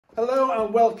Hello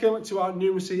and welcome to our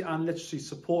numeracy and literacy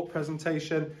support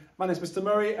presentation. My name is Mr.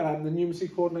 Murray and I'm the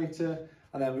numeracy coordinator,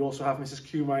 and then we also have Mrs.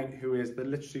 Cumine, who is the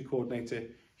literacy coordinator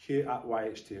here at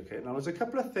YHT. Okay, now there's a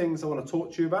couple of things I want to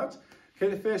talk to you about.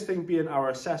 Okay, the first thing being our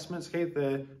assessments, okay,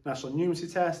 the national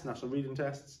numeracy test, national reading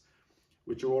tests,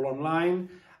 which are all online,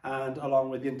 and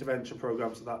along with the intervention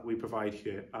programs that we provide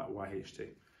here at YHT.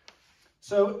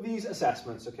 So these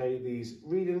assessments, okay, these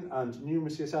reading and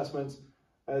numeracy assessments,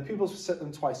 pupils sit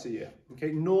them twice a year.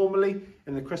 Okay, normally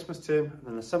in the Christmas term and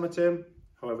then the summer term.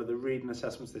 However, the reading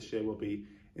assessments this year will be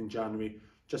in January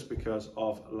just because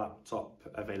of laptop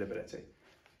availability.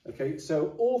 Okay,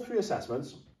 so all three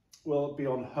assessments will be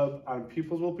on Hub, and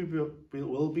pupils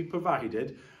will be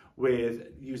provided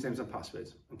with usernames and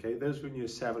passwords. Okay, those who are in year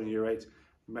 7 and year 8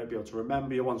 might be able to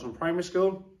remember your ones from primary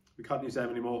school. We can't use them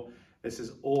anymore. This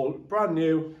is all brand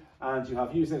new, and you have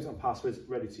usernames and passwords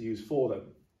ready to use for them.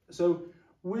 So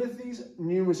with these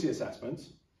numeracy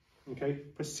assessments, okay,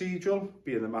 procedural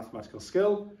being the mathematical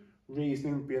skill,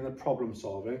 reasoning being the problem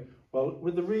solving. Well,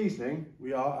 with the reasoning,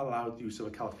 we are allowed use of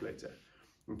a calculator.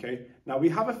 Okay, now we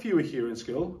have a few here in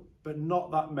school, but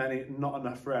not that many, not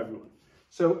enough for everyone.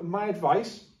 So my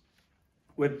advice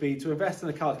would be to invest in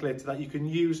a calculator that you can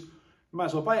use. You might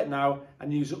as well buy it now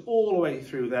and use it all the way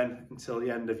through then until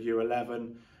the end of year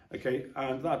 11. Okay,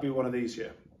 and that'd be one of these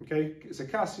here. Okay, it's a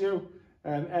Casio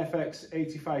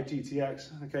FX85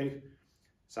 GTX. Okay,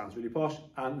 sounds really posh,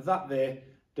 and that there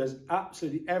does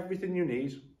absolutely everything you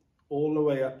need all the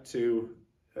way up to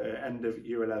end of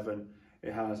year 11.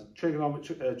 It has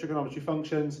trigonometry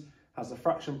functions, has the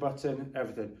fraction button,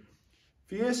 everything.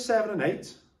 For years 7 and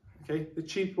 8, okay, the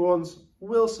cheaper ones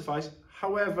will suffice.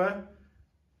 However,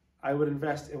 I would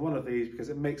invest in one of these because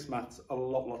it makes maths a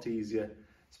lot easier,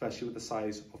 especially with the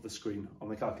size of the screen on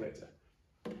the calculator.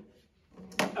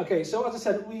 Okay, so as I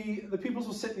said, the pupils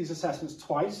will sit these assessments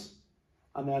twice,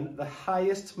 and then the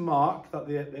highest mark that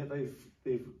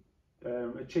they've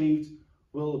achieved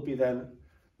will be then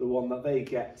the one that they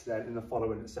get then in the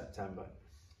following September.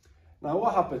 Now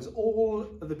what happens, all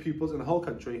of the pupils in the whole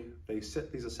country, they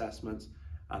sit these assessments,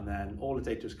 and then all the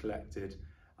data is collected,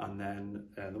 and then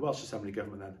the Welsh Assembly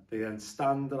Government they then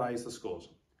standardise the scores.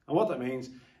 And what that means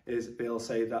is they'll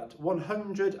say that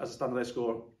 100 as a standardised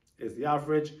score is the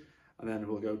average, and then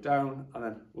we'll go down, and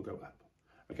then we'll go up.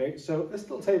 Okay, so this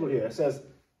little table here says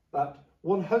that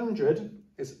 100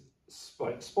 is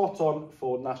spot on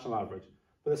for national average.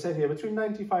 But they're saying here between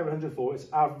 95 and 104 is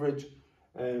average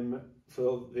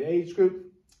for the age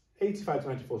group. 85 to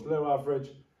 94 is low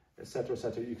average, etc.,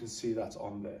 etc. You can see that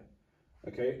on there.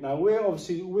 Okay, now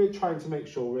we're trying to make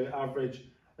sure we're average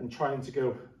and trying to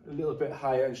go a little bit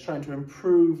higher and trying to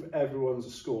improve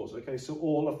everyone's scores. Okay, so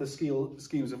all of the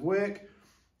schemes of work,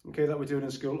 okay, that we're doing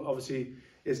in school obviously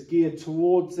is geared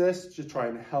towards this to try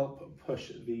and help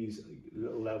push these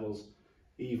little levels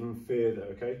even further.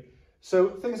 Okay, so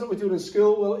things that we're doing in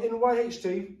school, well, in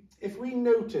YHT, if we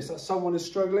notice that someone is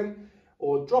struggling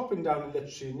or dropping down in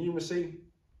literacy and numeracy,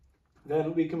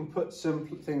 then we can put some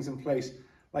things in place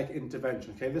like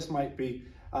intervention. Okay, this might be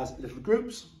as little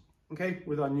groups, okay,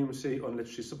 with our numeracy or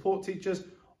literacy support teachers,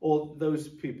 or those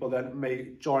people then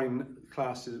may join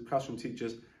classroom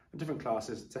teachers and different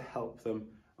classes to help them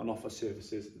and offer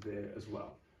services there as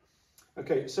well.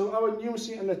 Okay, so our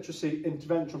numeracy and literacy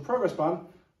intervention progress plan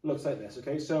looks like this.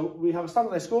 Okay, so we have a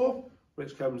standardised score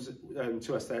which comes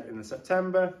to us then in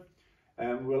September,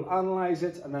 and we'll analyse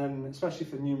it, and then especially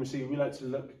for numeracy we like to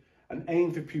look and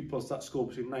aim for pupils that score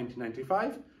between 90 and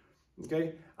 95,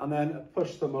 okay, and then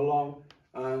push them along,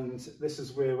 and this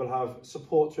is where we'll have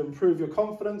support to improve your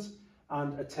confidence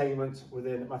and attainment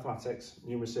within mathematics,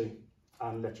 numeracy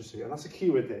and literacy. And that's a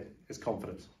keyword there, is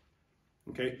confidence.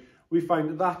 Okay, we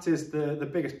find that is the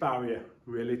biggest barrier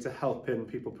really to helping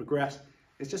people progress.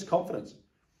 It's just confidence.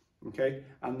 Okay,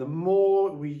 and the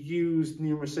more we use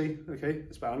numeracy, okay,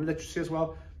 it's about literacy as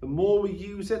well, the more we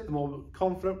use it, the more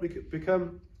confident we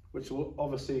become, which will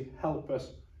obviously help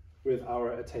us with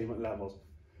our attainment levels.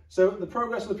 So the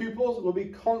progress of the pupils will be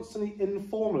constantly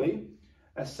informally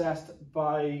assessed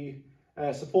by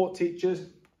support teachers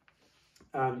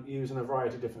and using a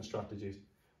variety of different strategies.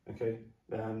 Okay,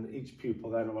 then each pupil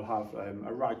then will have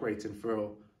a RAG rating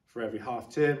for every half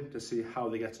term to see how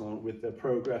they get on with their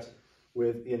progress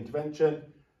with the intervention.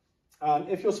 And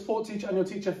if your support teacher and your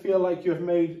teacher feel like you have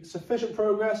made sufficient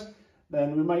progress,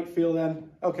 then we might feel then,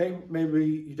 okay, maybe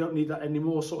you don't need that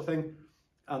anymore, sort of thing.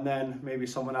 And then maybe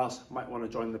someone else might want to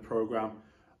join the program,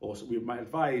 or we might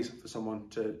advise for someone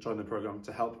to join the program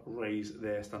to help raise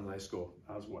their standardised score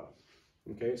as well.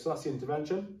 Okay, so that's the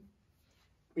intervention.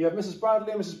 We have Mrs.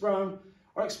 Bradley and Mrs. Brown,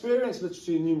 our experienced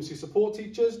literacy and numeracy support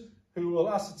teachers, who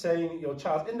will ascertain your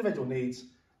child's individual needs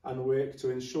and work to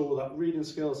ensure that reading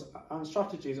skills and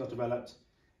strategies are developed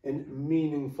in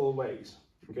meaningful ways.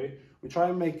 Okay, we try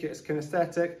and make it as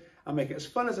kinesthetic and make it as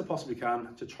fun as it possibly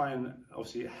can to try and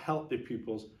obviously help the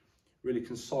pupils really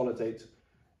consolidate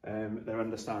their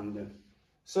understanding.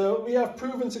 So we have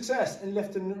proven success in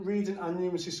lifting reading and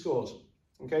numeracy scores.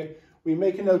 Okay, we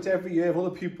make a note every year of all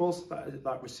the pupils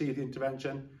that receive the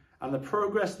intervention, and the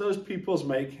progress those pupils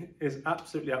make is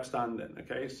absolutely outstanding.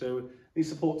 Okay, so these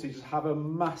support teachers have a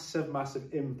massive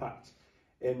impact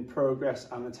in progress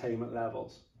and attainment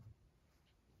levels.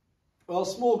 Well,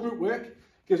 small group work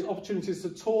gives opportunities to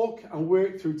talk and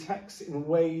work through text in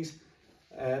ways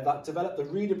that develop the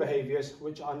reader behaviours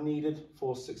which are needed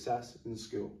for success in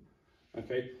school.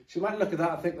 Okay, so you might look at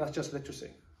that and think that's just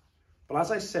literacy. But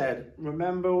as I said,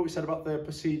 remember what we said about the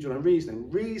procedural and reasoning.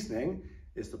 Reasoning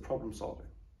is the problem solving.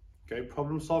 Okay,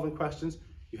 problem solving questions,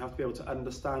 you have to be able to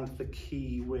understand the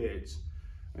key words.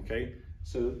 Okay,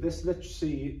 so this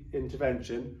literacy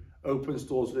intervention opens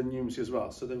doors with the numeracy as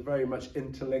well. So they're very much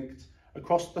interlinked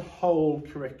across the whole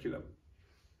curriculum.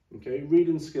 Okay,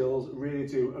 reading skills really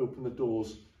do open the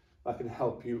doors that can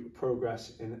help you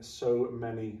progress in so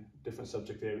many different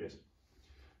subject areas.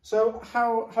 So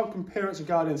how can parents and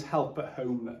guardians help at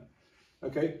home then?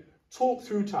 Okay, talk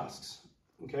through tasks,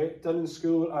 okay, done in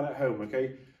school and at home.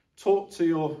 Okay, talk to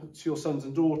your sons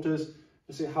and daughters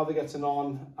to see how they're getting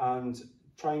on and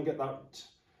try and get that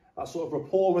sort of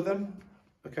rapport with them.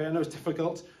 Okay, I know it's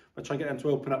difficult, but try and get them to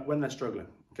open up when they're struggling.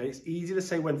 Okay, it's easy to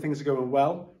say when things are going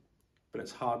well, but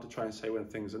it's hard to try and say when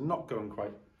things are not going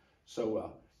quite so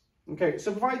well. Okay,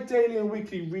 so provide daily and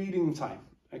weekly reading time.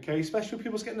 Okay, especially when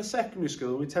people's getting to secondary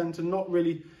school, we tend to not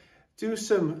really do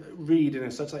some reading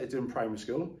as such like they do in primary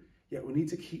school. Yet we need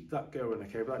to keep that going,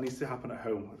 okay, but that needs to happen at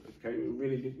home. Okay,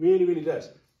 it really does.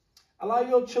 Allow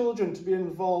your children to be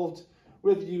involved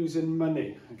with using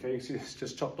money. Okay, so it's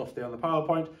just chopped off there on the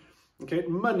PowerPoint. Okay,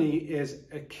 money is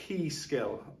a key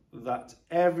skill that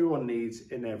everyone needs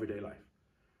in everyday life.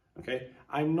 Okay,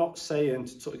 I'm not saying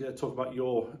to talk about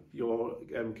your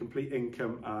complete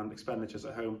income and expenditures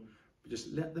at home, but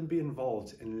just let them be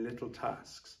involved in little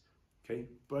tasks. Okay,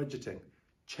 budgeting,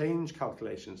 change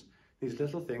calculations, these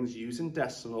little things using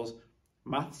decimals,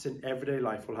 maths in everyday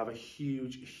life will have a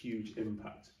huge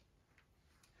impact.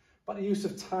 But the use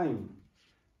of time,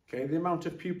 okay, the amount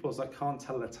of pupils that can't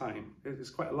tell their time is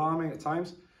quite alarming at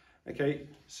times. Okay,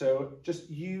 so just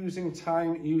using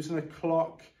time, using a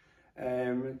clock,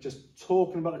 just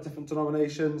talking about the different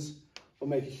denominations will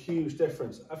make a huge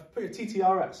difference. I've put a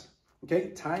TTRS, okay,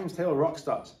 times table rock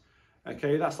stars.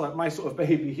 Okay, that's like my sort of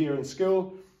baby here in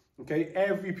school. Okay,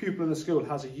 every pupil in the school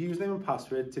has a username and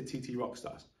password to TT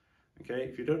Rockstars. Okay,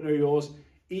 if you don't know yours,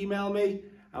 email me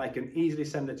and I can easily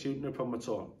send it to you, no problem at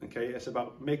all. Okay, it's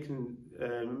about making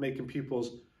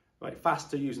pupils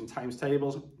faster using times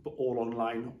tables, but all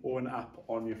online or an app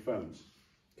on your phones.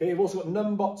 Okay, you've also got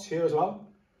numbots here as well.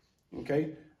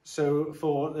 Okay, so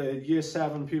for the year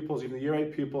 7 pupils, even the year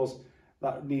 8 pupils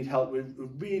that need help with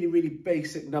really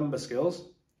basic number skills,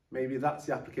 maybe that's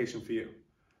the application for you.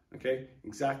 Okay,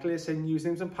 exactly the same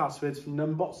usernames and passwords for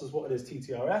numbots as what it is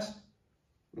TTRS.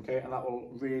 Okay, and that will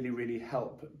really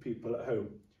help people at home.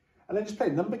 And then just play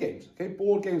number games. Okay,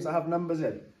 board games that have numbers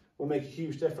in will make a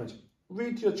huge difference.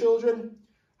 Read to your children.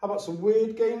 How about some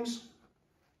word games?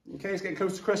 Okay, it's getting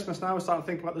close to Christmas now. We're starting to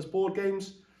think about those board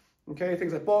games. Okay,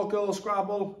 things like Boggle,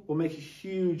 Scrabble will make a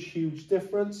huge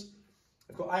difference.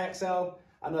 I've got IXL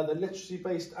and other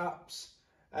literacy-based apps.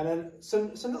 And then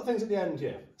some little things at the end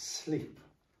here. Sleep.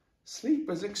 Sleep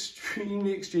is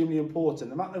extremely important.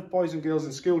 The amount of boys and girls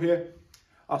in school here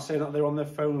are saying that they're on their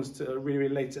phones till really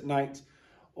late at night,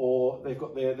 or they've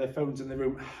got their phones in the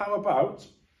room. How about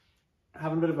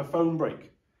having a bit of a phone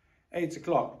break? 8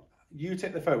 o'clock, you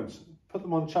take the phones, put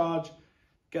them on charge,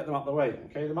 get them out of the way.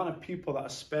 Okay, the amount of people that are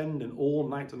spending all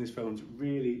night on these phones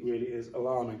really is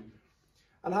alarming.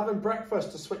 And having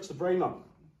breakfast to switch the brain on.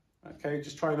 Okay,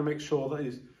 just trying to make sure that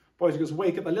these boys and girls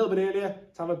wake up a little bit earlier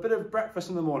to have a bit of breakfast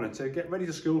in the morning to get ready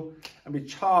to school and be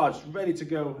charged, ready to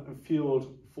go and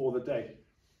fueled for the day.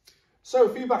 So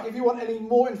feedback, if you want any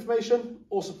more information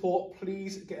or support,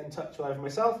 please get in touch with either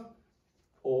myself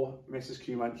or Mrs.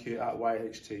 Q-Man here at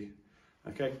YHT.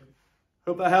 Okay,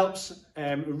 hope that helps.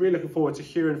 We're really looking forward to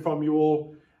hearing from you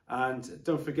all. And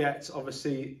don't forget,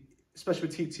 obviously, especially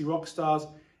with TT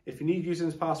Rockstars, if you need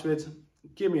username and passwords,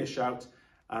 give me a shout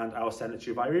and I'll send it to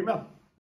you via email.